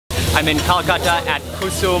I'm in Kolkata at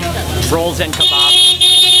Kusum Rolls and Kebab,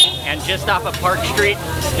 and just off of Park Street,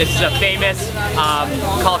 this is a famous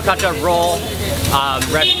Kolkata roll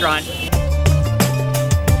restaurant.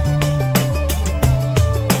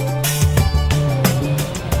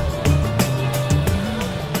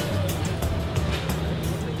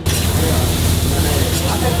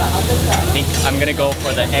 I think I'm gonna go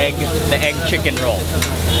for the egg chicken roll.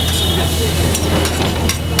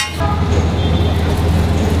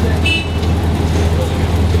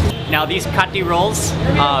 Now these kati rolls,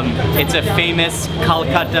 it's a famous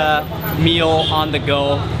Kolkata meal on the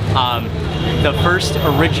go. The first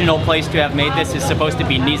original place to have made this is supposed to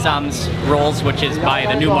be Nizam's Rolls, which is by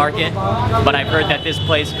the New Market. But I've heard that this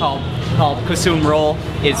place called Kusum Roll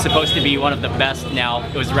is supposed to be one of the best now.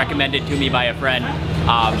 It was recommended to me by a friend.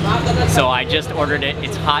 So I just ordered it.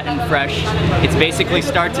 It's hot and fresh. It basically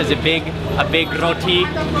starts as a big roti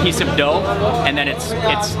piece of dough, and then it's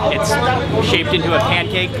shaped into a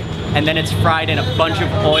pancake, and then it's fried in a bunch of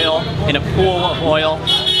oil, in a pool of oil,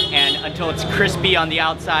 and until it's crispy on the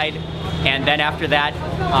outside. And then after that,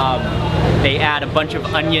 they add a bunch of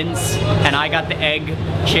onions, and I got the egg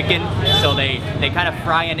chicken, so they kind of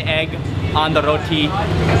fry an egg on the roti,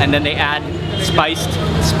 and then they add spiced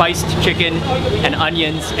chicken and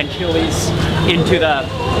onions and chilies into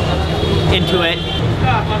it.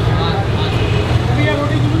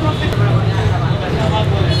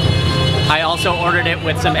 I also ordered it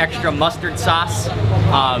with some extra mustard sauce,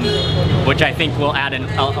 which I think will add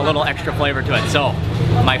a little extra flavor to it. So,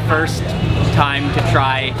 my first time to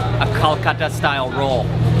try a Kolkata style roll.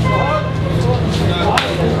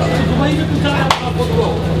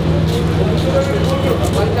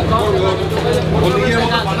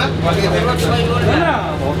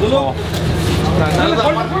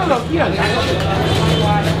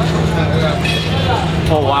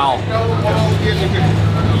 Oh wow.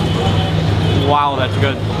 Wow, that's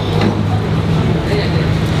good.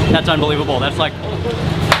 That's unbelievable.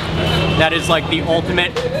 That is like the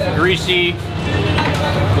ultimate greasy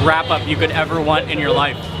wrap-up you could ever want in your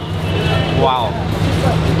life. Wow.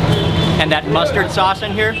 And that mustard sauce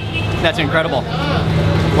in here, that's incredible.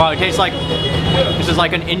 Wow, it tastes like, this is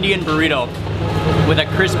like an Indian burrito with a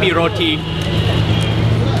crispy roti,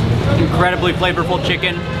 incredibly flavorful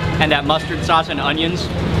chicken, and that mustard sauce and onions.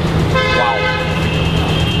 Wow.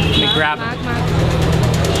 Let me grab it.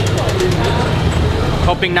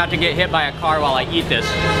 Hoping not to get hit by a car while I eat this,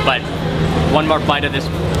 but one more bite of this.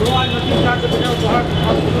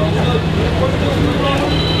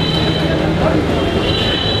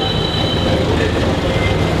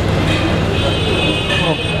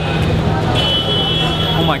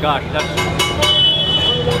 Oh my gosh,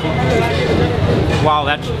 wow,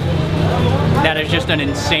 that is just an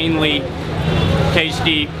insanely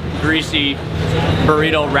tasty, greasy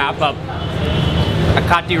burrito wrap-up. A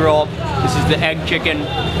kati roll. This is the egg chicken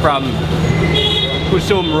from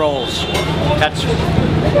Kusum Rolls.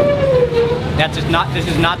 This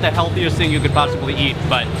is not the healthiest thing you could possibly eat,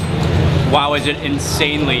 but wow, is it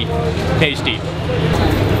insanely tasty.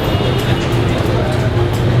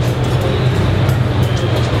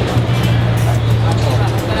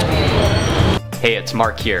 Hey, it's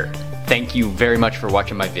Mark here. Thank you very much for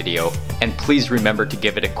watching my video, and please remember to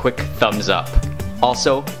give it a quick thumbs up.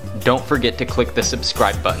 Also, don't forget to click the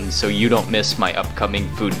subscribe button so you don't miss my upcoming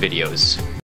food videos.